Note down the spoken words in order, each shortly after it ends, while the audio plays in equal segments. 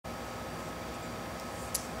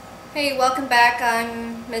Hey, welcome back.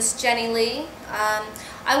 I'm Miss Jenny Lee.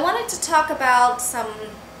 I wanted to talk about some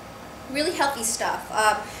really healthy stuff.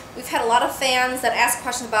 We've had a lot of fans that ask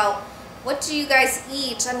questions about what do you guys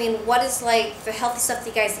eat? I mean, what is like the healthy stuff that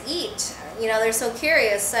you guys eat? You know, they're so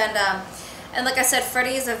curious. And like I said,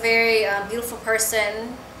 Freddie is a very beautiful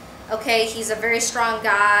person. Okay, he's a very strong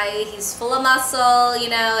guy. He's full of muscle, you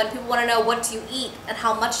know, and people want to know what do you eat and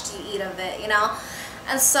how much do you eat of it, you know?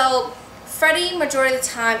 And so Freddie, majority of the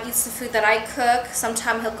time, eats the food that I cook.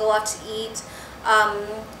 Sometimes he'll go out to eat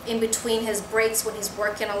in between his breaks when he's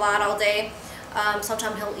working a lot all day.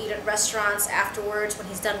 Sometimes he'll eat at restaurants afterwards when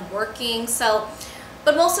he's done working.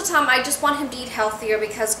 But most of the time, I just want him to eat healthier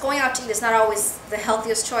because going out to eat is not always the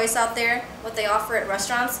healthiest choice out there, what they offer at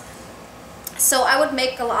restaurants. So I would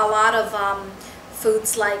make a lot of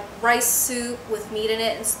foods like rice soup with meat in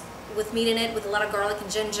it, with a lot of garlic and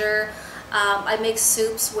ginger. I make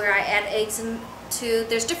soups where I add eggs into.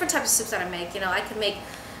 There's different types of soups that I make. You know, I can make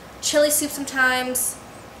chili soup sometimes,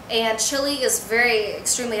 and chili is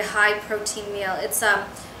extremely high protein meal. It's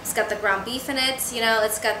got the ground beef in it. You know,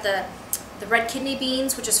 it's got the red kidney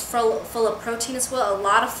beans, which is full of protein as well. A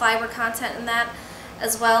lot of fiber content in that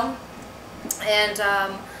as well,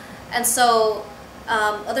 and so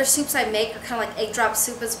other soups I make are kind of like egg drop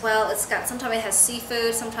soup as well. Sometimes it has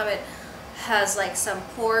seafood, sometimes it has like some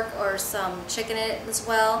pork or some chicken in it as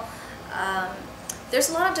well. There's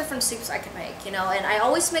a lot of different soups I can make, you know, and I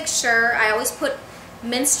always put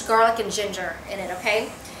minced garlic and ginger in it,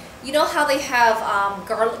 okay? You know how they have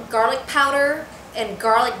garlic powder and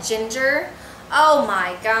garlic ginger? Oh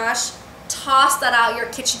my gosh, toss that out your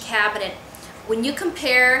kitchen cabinet. When you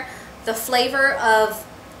compare the flavor of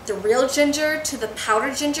the real ginger to the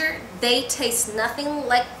powdered ginger, they taste nothing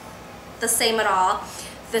like the same at all.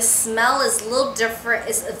 The smell is a little different,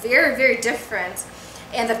 it's very, very different,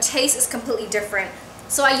 and the taste is completely different.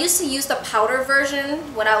 So I used to use the powder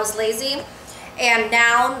version when I was lazy, and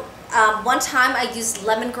now one time I used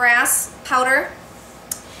lemongrass powder,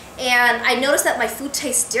 and I noticed that my food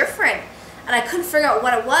tastes different, and I couldn't figure out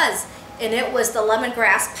what it was, and it was the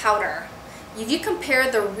lemongrass powder. If you compare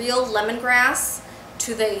the real lemongrass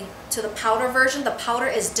to the powder version, the powder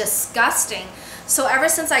is disgusting. So ever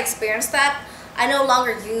since I experienced that, I no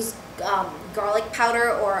longer use garlic powder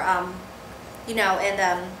or you know,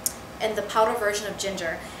 and the powder version of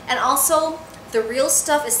ginger. And also the real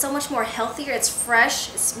stuff is so much more healthier. It's fresh,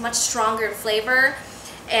 it's much stronger in flavor,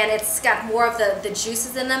 and it's got more of the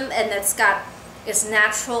juices in them, and it's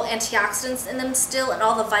natural antioxidants in them still, and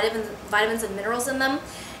all the vitamins and minerals in them.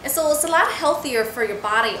 And so it's a lot healthier for your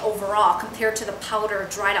body overall compared to the powder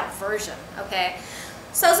dried out version, okay?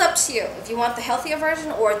 So it's up to you if you want the healthier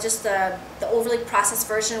version or just the overly processed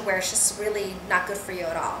version where it's just really not good for you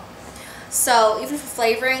at all. So even for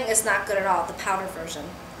flavoring, it's not good at all, the powder version.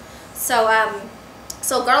 So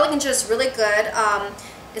garlic and ginger is really good.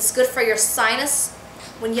 It's good for your sinus.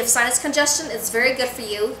 When you have sinus congestion, it's very good for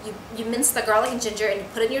you. You mince the garlic and ginger and you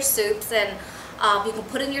put it in your soups, and you can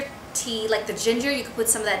put it in your tea, like the ginger, you can put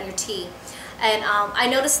some of that in your tea. And I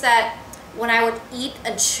noticed that when I would eat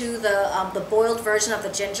and chew the boiled version of the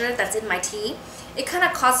ginger that's in my tea, it kind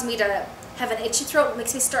of causes me to have an itchy throat. It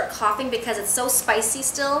makes me start coughing because it's so spicy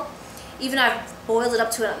still. Even I've boiled it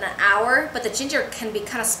up to an hour, but the ginger can be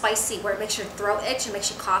kind of spicy where it makes your throat itch and makes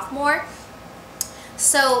you cough more.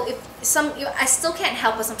 So I still can't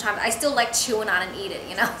help it sometimes. I still like chewing on and eat it,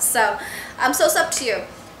 you know. So it's up to you.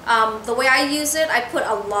 The way I use it, I put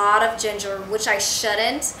a lot of ginger, which I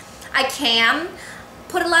shouldn't. I can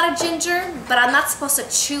put a lot of ginger, but I'm not supposed to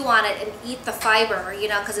chew on it and eat the fiber, you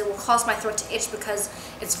know, because it will cause my throat to itch because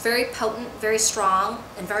it's very potent, very strong,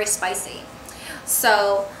 and very spicy.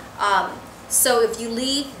 So if you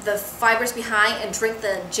leave the fibers behind and drink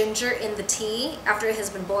the ginger in the tea after it has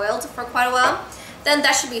been boiled for quite a while, then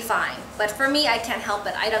that should be fine. But for me, I can't help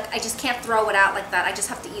it. I just can't throw it out like that. I just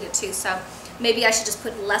have to eat it too. So maybe I should just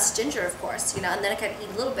put less ginger, of course, you know, and then I can eat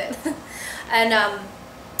a little bit. And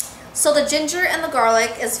so the ginger and the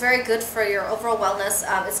garlic is very good for your overall wellness.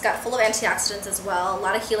 It's got full of antioxidants as well, a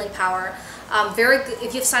lot of healing power. Very good.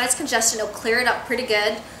 If you have sinus congestion, it'll clear it up pretty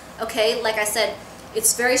good. Okay, like I said,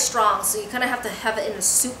 it's very strong, so you kind of have to have it in a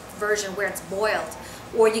soup version where it's boiled,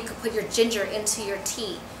 or you could put your ginger into your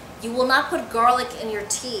tea. You will not put garlic in your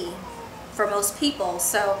tea for most people.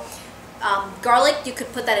 So garlic, you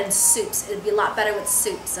could put that in soups. It'd be a lot better with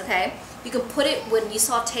soups, okay? You can put it when you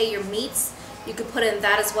saute your meats. You could put it in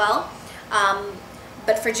that as well.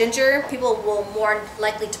 But for ginger, people will more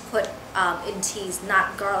likely to put in teas,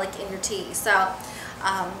 not garlic in your tea. So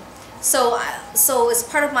as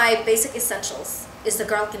part of my basic essentials is the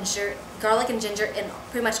garlic and ginger in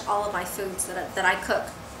pretty much all of my foods that I cook.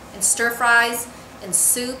 in stir fries, in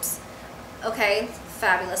soups. Okay,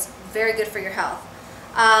 fabulous. Very good for your health.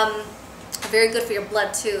 Very good for your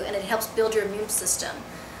blood too, and it helps build your immune system.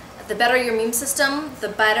 The better your immune system, the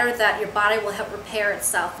better that your body will help repair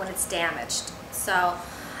itself when it's damaged. So,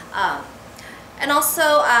 and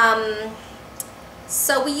also,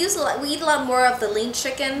 so we eat a lot more of the lean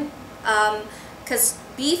chicken, because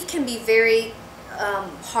beef can be very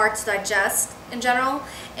hard to digest in general,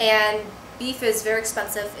 and beef is very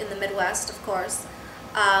expensive in the Midwest, of course,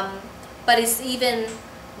 but it's even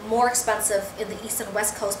more expensive in the East and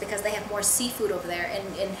West Coast because they have more seafood over there,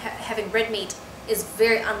 and having red meat is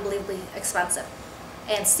very unbelievably expensive.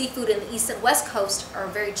 And seafood in the East and West Coast are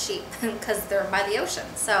very cheap because they're by the ocean.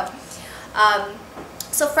 So,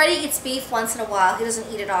 so Freddie eats beef once in a while. He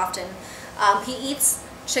doesn't eat it often. He eats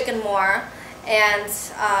chicken more, and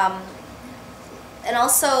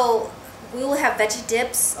also we will have veggie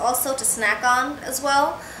dips also to snack on as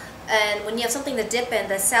well. And when you have something to dip in,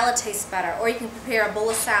 the salad tastes better. Or you can prepare a bowl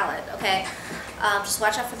of salad, okay? Just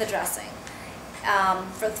watch out for the dressing.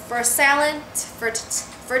 For a salad, for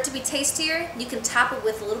it to be tastier, you can top it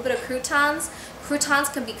with a little bit of croutons. Croutons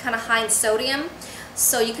can be kind of high in sodium,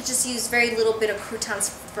 so you could just use very little bit of croutons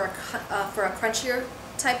for a crunchier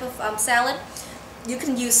type of salad. You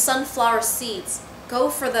can use sunflower seeds. Go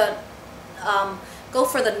for the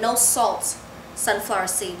no salt sunflower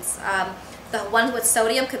seeds. The one with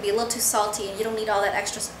sodium could be a little too salty, and you don't need all that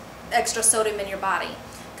extra sodium in your body,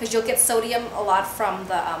 because you'll get sodium a lot from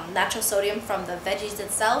the natural sodium from the veggies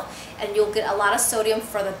itself, and you'll get a lot of sodium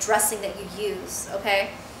for the dressing that you use, okay?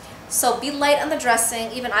 So be light on the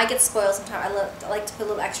dressing. Even I get spoiled sometimes. I like to put a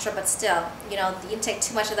little extra, but still, you know, you take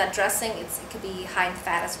too much of that dressing, it could be high in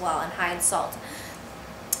fat as well and high in salt.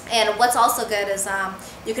 And what's also good is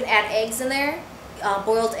you can add eggs in there.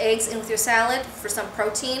 Boiled eggs in with your salad for some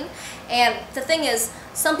protein. And the thing is,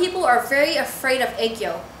 some people are very afraid of egg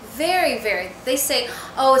yolk. Very. They say,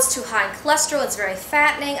 oh, it's too high in cholesterol, it's very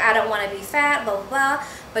fattening, I don't want to be fat, blah, blah, blah.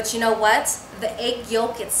 But you know what? The egg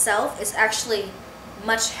yolk itself is actually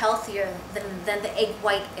much healthier than the egg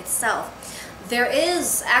white itself. There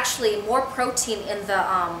is actually more protein in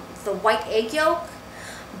the white egg yolk,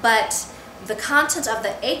 but the content of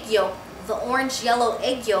the egg yolk, the orange-yellow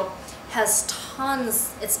egg yolk, has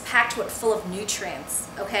tons, it's packed with full of nutrients,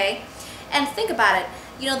 okay? And think about it,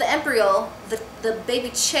 you know, the embryo, the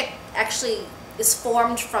baby chick actually is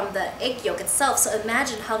formed from the egg yolk itself, so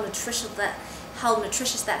imagine how nutritious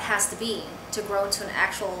that has to be to grow into an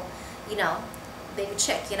actual, you know, baby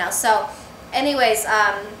chick, you know. So anyways,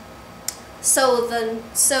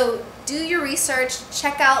 so do your research,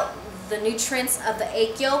 check out the nutrients of the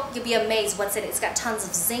egg yolk. You'll be amazed what's in it. It's got tons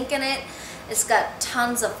of zinc in it, it's got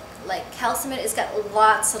tons of like calcium in it. It's got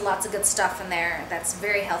lots and lots of good stuff in there that's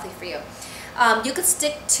very healthy for you. You could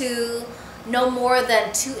stick to no more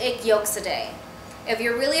than 2 egg yolks a day. If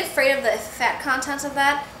you're really afraid of the fat content of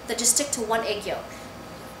that, then just stick to 1 egg yolk.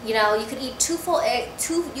 You know, you can eat 2 full eggs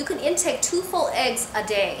a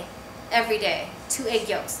day, every day. 2 egg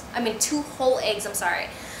yolks. I mean 2 whole eggs, I'm sorry,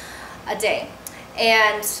 a day.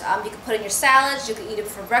 And you can put in your salads, you can eat it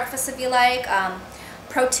for breakfast if you like.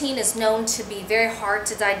 Protein is known to be very hard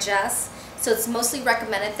to digest, so it's mostly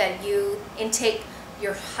recommended that you intake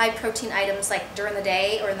your high protein items like during the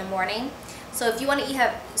day or in the morning. So if you want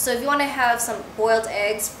to have some boiled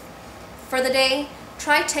eggs for the day,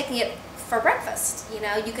 try taking it for breakfast. You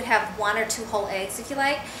know, you could have 1 or 2 whole eggs if you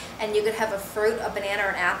like, and you could have a fruit, a banana or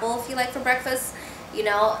an apple if you like for breakfast. You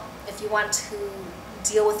know, if you want to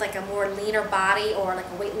deal with like a more leaner body or like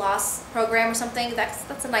a weight loss program or something,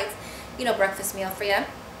 that's a nice, you know, breakfast meal for you.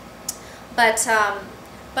 But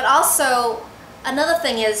also another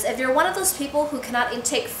thing is, if you're one of those people who cannot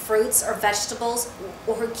intake fruits or vegetables,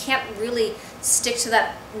 or who can't really stick to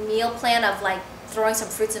that meal plan of like throwing some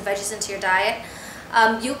fruits and veggies into your diet,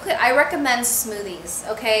 I recommend smoothies,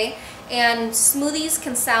 okay? And smoothies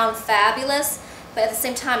can sound fabulous, but at the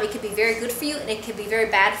same time it could be very good for you and it could be very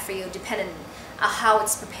bad for you depending on how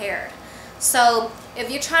it's prepared. So if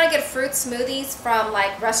you're trying to get fruit smoothies from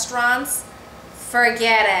like restaurants,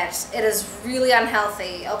 forget it. It is really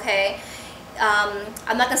unhealthy, okay?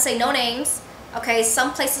 I'm not gonna say no names, okay?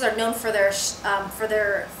 Some places are known for their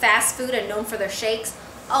fast food and known for their shakes.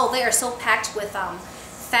 Oh, they are so packed with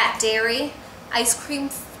fat dairy ice cream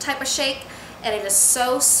type of shake, and it is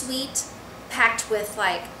so sweet, packed with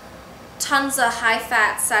like tons of high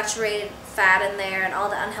fat, saturated fat in there and all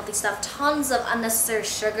the unhealthy stuff, tons of unnecessary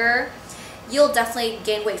sugar. You'll definitely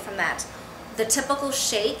gain weight from that. The typical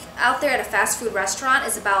shake out there at a fast food restaurant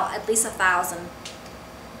is about at least 1,000,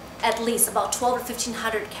 at least about 1,200 to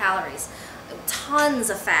 1,500 calories. Tons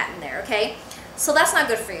of fat in there, okay? So that's not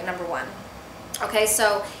good for you, number one. Okay,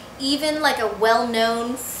 so even like a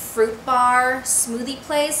well-known fruit bar smoothie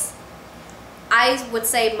place, I would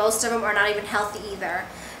say most of them are not even healthy either.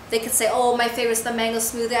 They could say, oh, my favorite is the mango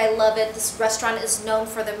smoothie, I love it. This restaurant is known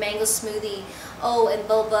for the mango smoothie. Oh, and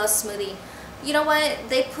boba smoothie. You know what?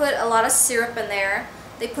 They put a lot of syrup in there.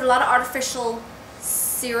 They put a lot of artificial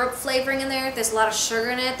syrup flavoring in there. There's a lot of sugar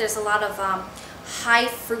in it. There's a lot of high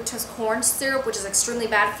fructose corn syrup, which is extremely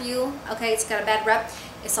bad for you. Okay, it's got a bad rep.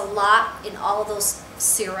 It's a lot in all of those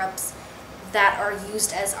syrups that are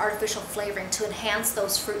used as artificial flavoring to enhance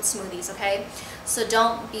those fruit smoothies, okay? So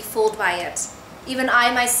don't be fooled by it. Even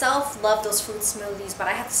I myself love those fruit smoothies, but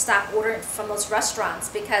I have to stop ordering from those restaurants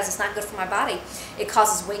because it's not good for my body. It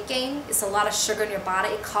causes weight gain. It's a lot of sugar in your body.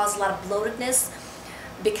 It causes a lot of bloatedness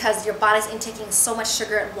because your body's intaking so much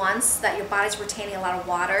sugar at once that your body's retaining a lot of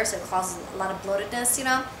water, so it causes a lot of bloatedness, you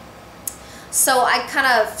know? So I kind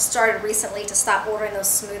of started recently to stop ordering those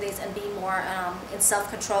smoothies and be more in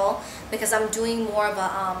self-control because I'm doing more of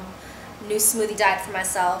a new smoothie diet for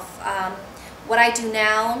myself. What I do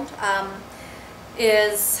now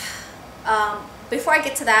is, before I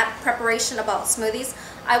get to that preparation about smoothies,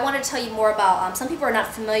 I want to tell you more about, some people are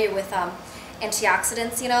not familiar with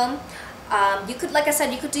antioxidants, you know. You could, like I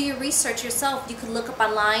said, you could do your research yourself. You could look up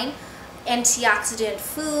online antioxidant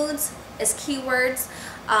foods as keywords.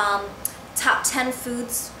 Top 10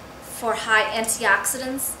 foods for high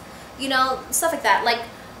antioxidants, you know, stuff like that.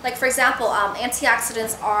 Like for example,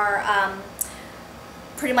 antioxidants are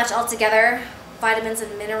pretty much all together vitamins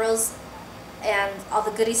and minerals and all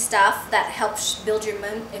the goody stuff that helps build your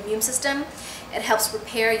immune system. It helps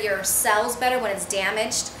repair your cells better when it's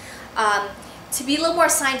damaged. To be a little more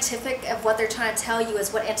scientific of what they're trying to tell you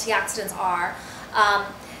is what antioxidants are.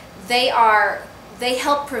 They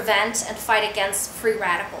help prevent and fight against free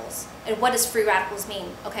radicals. And what does free radicals mean?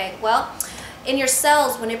 Okay, well, in your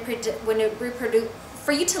cells, when it reproduce,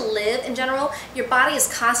 for you to live in general, your body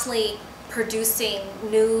is constantly producing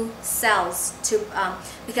new cells to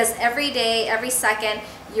because every day, every second,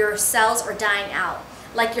 your cells are dying out.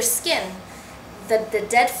 Like your skin, the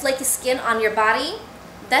dead flaky skin on your body,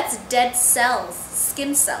 that's dead cells,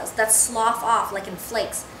 skin cells that slough off like in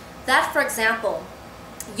flakes. That, for example,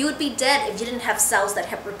 you would be dead if you didn't have cells that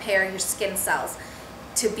help repair your skin cells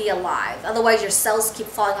to be alive. Otherwise your cells keep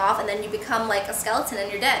falling off and then you become like a skeleton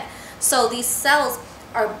and you're dead. So these cells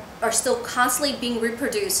are still constantly being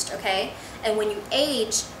reproduced, okay? And when you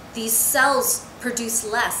age, these cells produce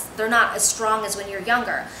less. They're not as strong as when you're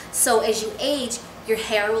younger. So as you age, your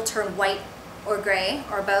hair will turn white or gray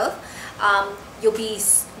or both. You'll be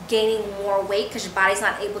gaining more weight because your body's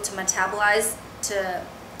not able to metabolize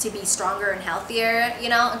to be stronger and healthier, you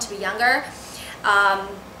know, and to be younger.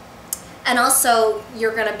 And also,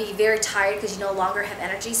 you're going to be very tired because you no longer have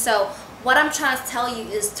energy. So what I'm trying to tell you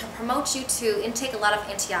is to promote you to intake a lot of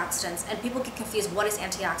antioxidants. And people get confused, what is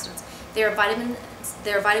antioxidants? They are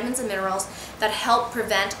vitamins and minerals that help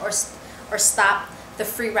prevent or stop the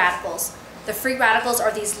free radicals. The free radicals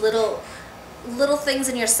are these little things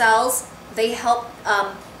in your cells. They help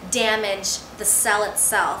damage the cell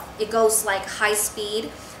itself. It goes like high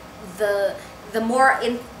speed. The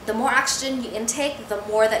more oxygen you intake, the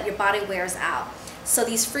more that your body wears out. So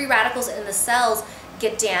these free radicals in the cells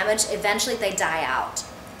get damaged. Eventually they die out.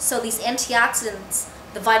 So these antioxidants,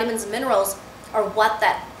 the vitamins and minerals, are what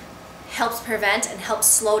that helps prevent and helps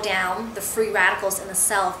slow down the free radicals in the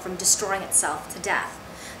cell from destroying itself to death.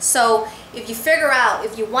 So if you figure out,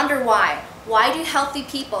 if you wonder why do healthy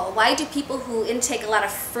people, why do people who intake a lot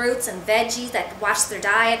of fruits and veggies, that watch their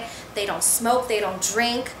diet, they don't smoke, they don't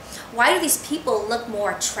drink, why do these people look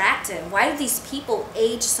more attractive? Why do these people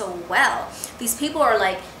age so well? These people are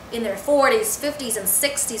like in their 40s, 50s, and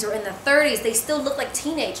 60s, or in their 30s. They still look like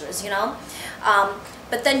teenagers, you know?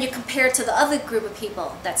 But then you compare it to the other group of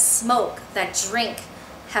people that smoke, that drink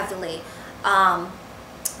heavily,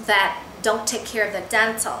 that don't take care of their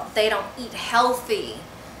dental, they don't eat healthy,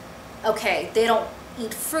 okay? They don't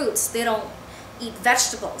eat fruits, they don't eat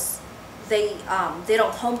vegetables, they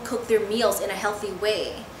don't home cook their meals in a healthy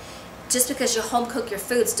way. Just because you home cook your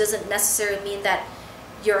foods doesn't necessarily mean that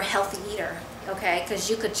you're a healthy eater, okay? Because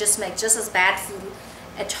you could just make just as bad food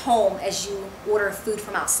at home as you order food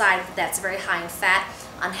from outside that's very high in fat,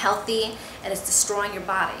 unhealthy, and it's destroying your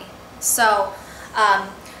body. So,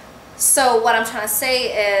 so what I'm trying to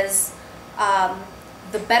say is,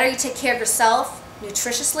 the better you take care of yourself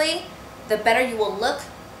nutritiously, the better you will look,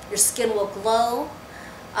 your skin will glow.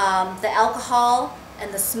 The alcohol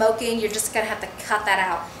and the smoking, you're just gonna have to cut that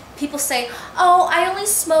out. People say, oh, I only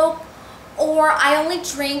smoke or I only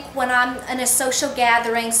drink when I'm in a social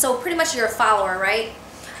gathering. So pretty much you're a follower, right?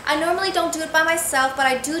 I normally don't do it by myself, but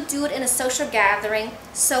I do it in a social gathering.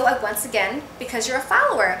 So once again, because you're a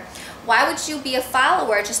follower. Why would you be a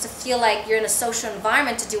follower just to feel like you're in a social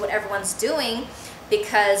environment to do what everyone's doing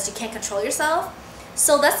because you can't control yourself?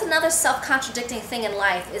 So that's another self-contradicting thing in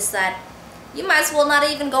life, is that you might as well not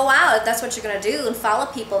even go out if that's what you're going to do and follow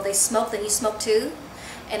people. If they smoke, then you smoke too.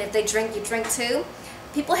 And if they drink, you drink too.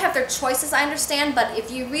 People have their choices, I understand, but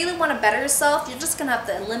if you really want to better yourself, you're just going to have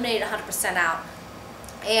to eliminate 100% out.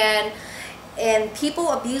 And people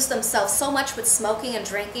abuse themselves so much with smoking and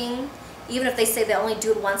drinking, even if they say they only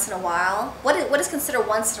do it once in a while. What is considered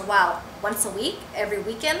once in a while? Once a week? Every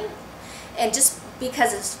weekend? And just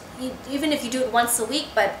because it's, even if you do it once a week,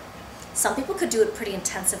 but some people could do it pretty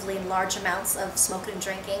intensively in large amounts of smoking and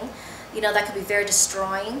drinking. You know, that could be very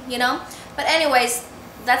destroying, you know? But anyways,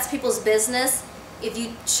 that's people's business. If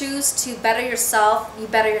you choose to better yourself, you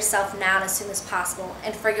better yourself now and as soon as possible,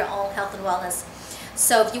 and for your own health and wellness.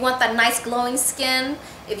 So if you want that nice glowing skin,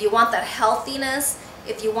 if you want that healthiness,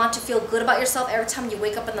 if you want to feel good about yourself every time you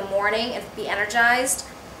wake up in the morning and be energized,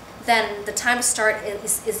 then the time to start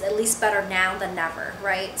is at least better now than never,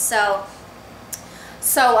 right?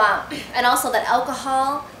 And also that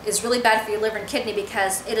alcohol is really bad for your liver and kidney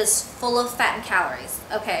because it is full of fat and calories,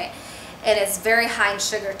 okay? And it's very high in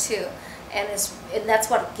sugar too. And that's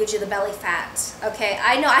what gives you the belly fat, okay?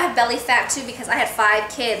 I know I have belly fat too because I had 5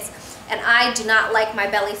 kids and I do not like my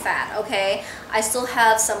belly fat, okay? I still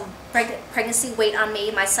have some pregnancy weight on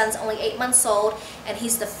me. My son's only 8 months old and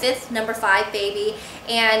he's the 5th number 5 baby.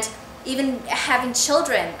 And even having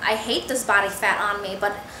children, I hate this body fat on me,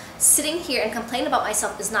 but sitting here and complaining about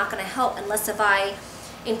myself is not going to help unless if I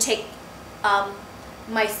intake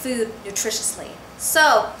my food nutritiously.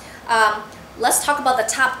 So let's talk about the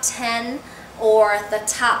top 10 or the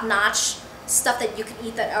top-notch stuff that you can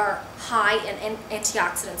eat that are high in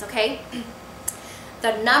antioxidants, okay?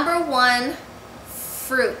 The number one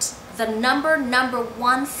fruit, the number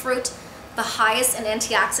one fruit, the highest in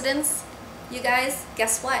antioxidants, you guys,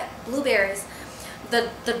 guess what? Blueberries.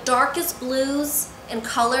 The darkest blues in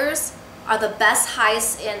colors are the best,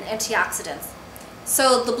 highest in antioxidants.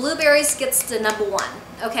 So the blueberries gets the number 1,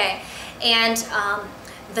 okay? And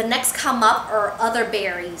the next come up are other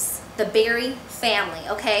berries, the berry family,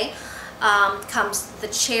 okay? Comes the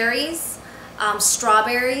cherries,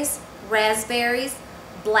 strawberries, raspberries,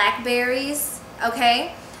 blackberries,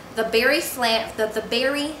 okay? The berry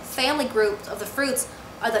family group of the fruits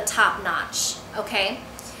are the top notch, okay?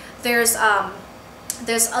 There's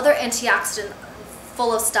other antioxidant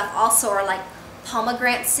full of stuff also, are like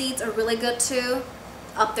pomegranate seeds are really good too,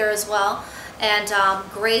 up there as well, and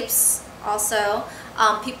grapes also.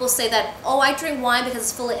 People say that, oh, I drink wine because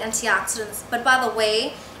it's full of antioxidants, but by the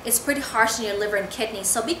way, it's pretty harsh on your liver and kidneys,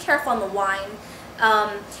 so be careful on the wine.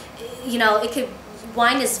 You know,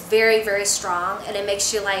 wine is very, very strong, and it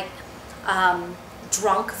makes you like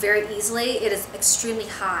drunk very easily. It is extremely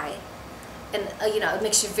high, and you know, it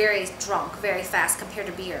makes you very drunk very fast compared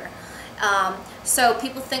to beer. So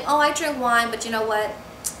people think, oh, I drink wine, but you know what?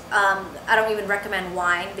 I don't even recommend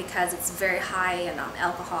wine because it's very high in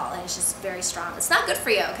alcohol and it's just very strong. It's not good for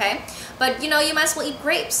you, okay? But you know, you might as well eat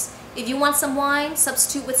grapes. If you want some wine,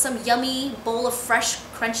 substitute with some yummy bowl of fresh,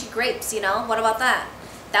 crunchy grapes, you know? What about that?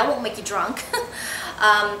 That won't make you drunk.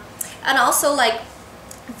 And also like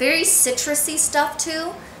very citrusy stuff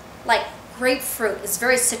too. Like grapefruit is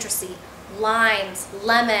very citrusy. Limes,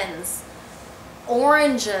 lemons,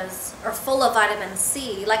 oranges are full of vitamin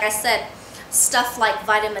C. Like I said, stuff like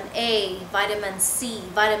vitamin A, vitamin C,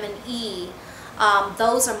 vitamin E,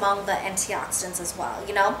 those are among the antioxidants as well,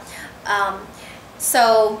 you know.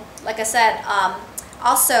 So like I said,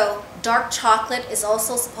 also dark chocolate is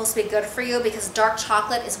also supposed to be good for you because dark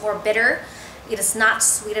chocolate is more bitter. It is not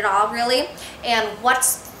sweet at all, really. And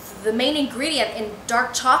what's the main ingredient in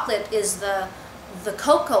dark chocolate is the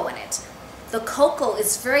cocoa in it. The cocoa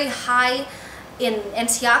is very high in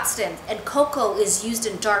antioxidants, and cocoa is used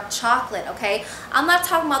in dark chocolate, okay? I'm not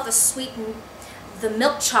talking about the sweet, the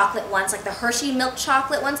milk chocolate ones, like the Hershey milk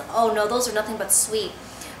chocolate ones. Oh no, those are nothing but sweet.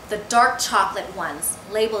 The dark chocolate ones,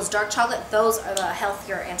 labeled as dark chocolate, those are the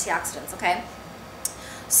healthier antioxidants, okay?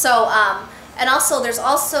 So, and also there's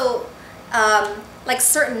also, like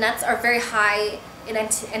certain nuts are very high in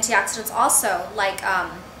antioxidants also, like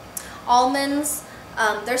almonds,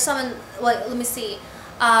 there's some in, well, let me see,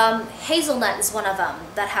 hazelnut is one of them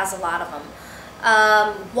that has a lot of them.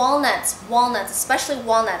 Walnuts, especially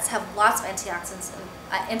walnuts, have lots of antioxidants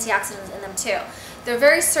in them too. There are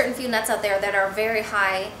very certain few nuts out there that are very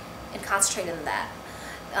high and concentrated in that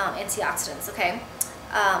antioxidants, okay?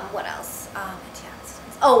 What else?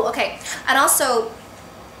 Antioxidants. Oh, okay. And also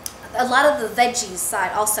a lot of the veggies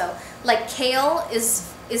side also. Like kale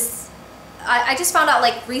I just found out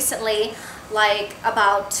like recently, like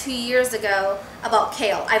about 2 years ago, about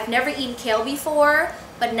kale. I've never eaten kale before,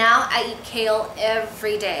 but now I eat kale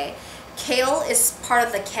every day. Kale is part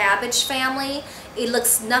of the cabbage family. It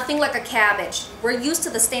looks nothing like a cabbage. We're used to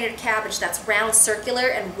the standard cabbage that's round, circular,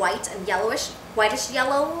 and white and yellowish, whitish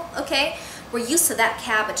yellow, okay? We're used to that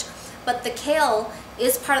cabbage. But the kale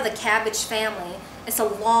is part of the cabbage family. It's a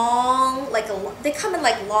long, like they come in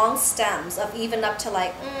like long stems of even up to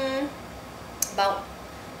like, about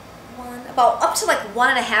up to like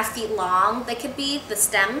 1.5 feet long. They could be the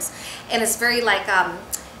stems, and it's very like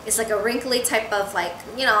it's like a wrinkly type of like,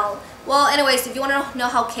 you know. Well, anyways, if you want to know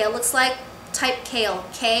how kale looks like, type kale,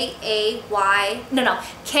 K-A-L-E.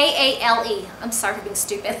 I'm sorry for being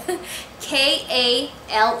stupid.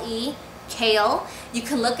 K-A-L-E, kale. You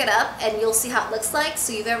can look it up and you'll see how it looks like.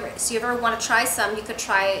 So if you ever want to try some, you could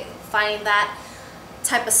try finding that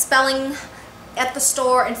type of spelling at the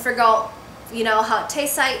store and figure out, you know, how it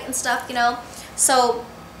tastes like and stuff, you know. So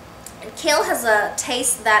kale has a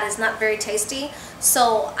taste that is not very tasty,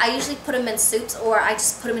 so I usually put them in soups, or I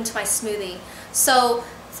just put them into my smoothie. So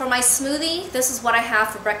for my smoothie, this is what I have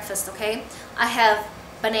for breakfast, okay? I have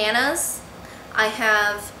bananas, I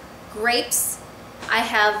have grapes, I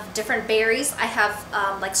have different berries. I have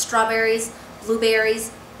like strawberries,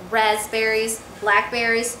 blueberries, raspberries,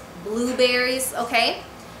 blackberries, blueberries, okay?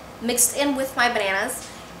 Mixed in with my bananas.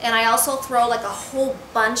 And I also throw like a whole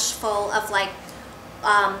bunch full of like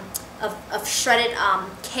of shredded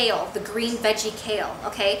kale, the green veggie kale,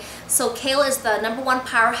 okay? So kale is the #1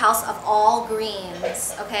 powerhouse of all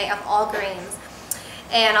greens, okay, of all greens.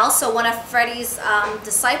 And also one of Freddie's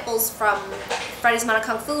disciples from Freddie's Mountain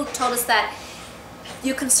Kung Fu told us that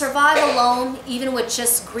you can survive alone even with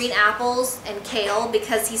just green apples and kale,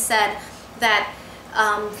 because he said that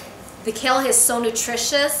the kale is so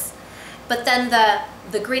nutritious, but then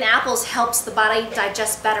the green apples helps the body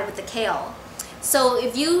digest better with the kale. So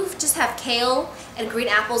if you just have kale and green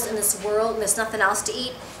apples in this world and there's nothing else to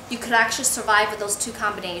eat, you could actually survive with those two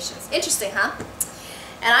combinations. Interesting, huh?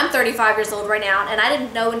 And I'm 35 years old right now, and I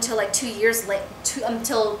didn't know until like 2 years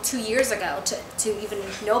until 2 years ago to even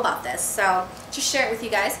know about this. So just share it with you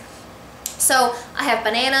guys. So I have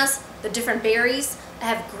bananas, the different berries, I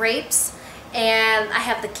have grapes, and I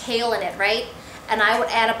have the kale in it, right? And I would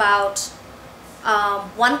add about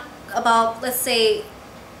let's say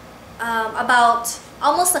about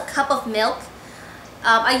almost a cup of milk.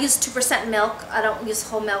 I use 2% milk. I don't use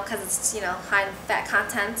whole milk because it's, you know, high in fat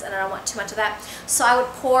content, and I don't want too much of that. So I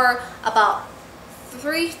would pour about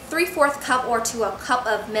 3/4 cup or to a cup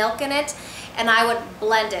of milk in it, and I would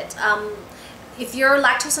blend it. If you're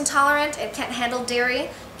lactose intolerant and can't handle dairy,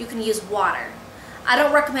 you can use water. I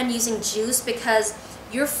don't recommend using juice because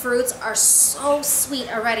your fruits are so sweet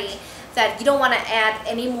already that you don't want to add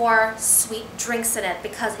any more sweet drinks in it,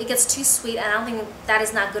 because it gets too sweet, and I don't think that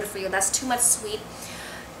is not good for you. That's too much sweet.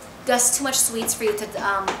 That's too much sweets for you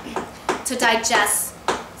to digest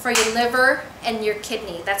for your liver and your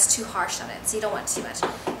kidney. That's too harsh on it, so you don't want too much.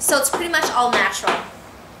 So it's pretty much all natural.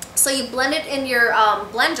 So you blend it in your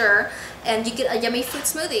blender, and you get a yummy fruit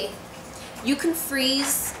smoothie. You can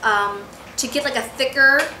freeze to get like a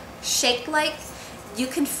thicker shake. Like, you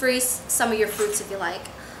can freeze some of your fruits if you like.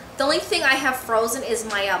 The only thing I have frozen is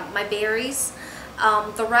my my berries.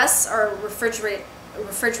 The rest are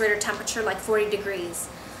refrigerator temperature, like 40 degrees.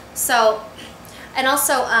 So, and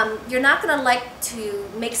also you're not gonna like to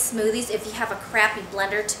make smoothies if you have a crappy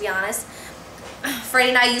blender, to be honest. Freddie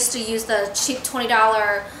and I used to use the cheap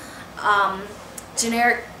 $20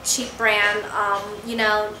 generic cheap brand. You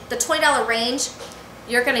know, the $20 range,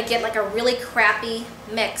 you're gonna get like a really crappy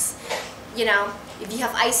mix. You know, if you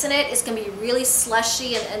have ice in it, it's gonna be really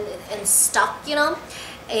slushy and stuck, you know,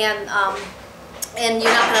 and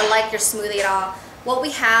you're not gonna like your smoothie at all. What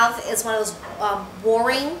we have is one of those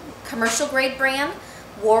Waring commercial grade brand.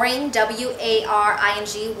 Waring,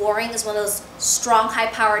 W-A-R-I-N-G. Waring is one of those strong,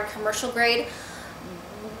 high-powered commercial grade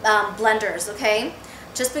blenders. Okay,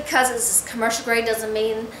 just because it's commercial grade doesn't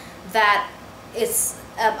mean that it's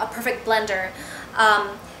a perfect blender.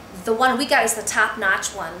 The one we got is the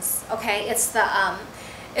top-notch ones. Okay, it's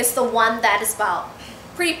the one that is about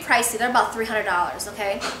pretty pricey. They're about $300.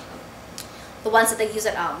 Okay, the ones that they use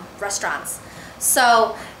at restaurants.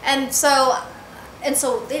 So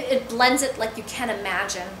it blends it like you can't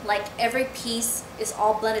imagine. Like, every piece is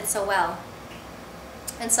all blended so well.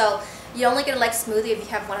 And so you're only gonna like smoothie if you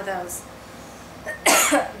have one of those.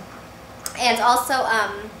 And also,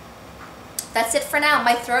 that's it for now.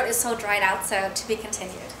 My throat is so dried out, so to be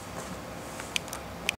continued.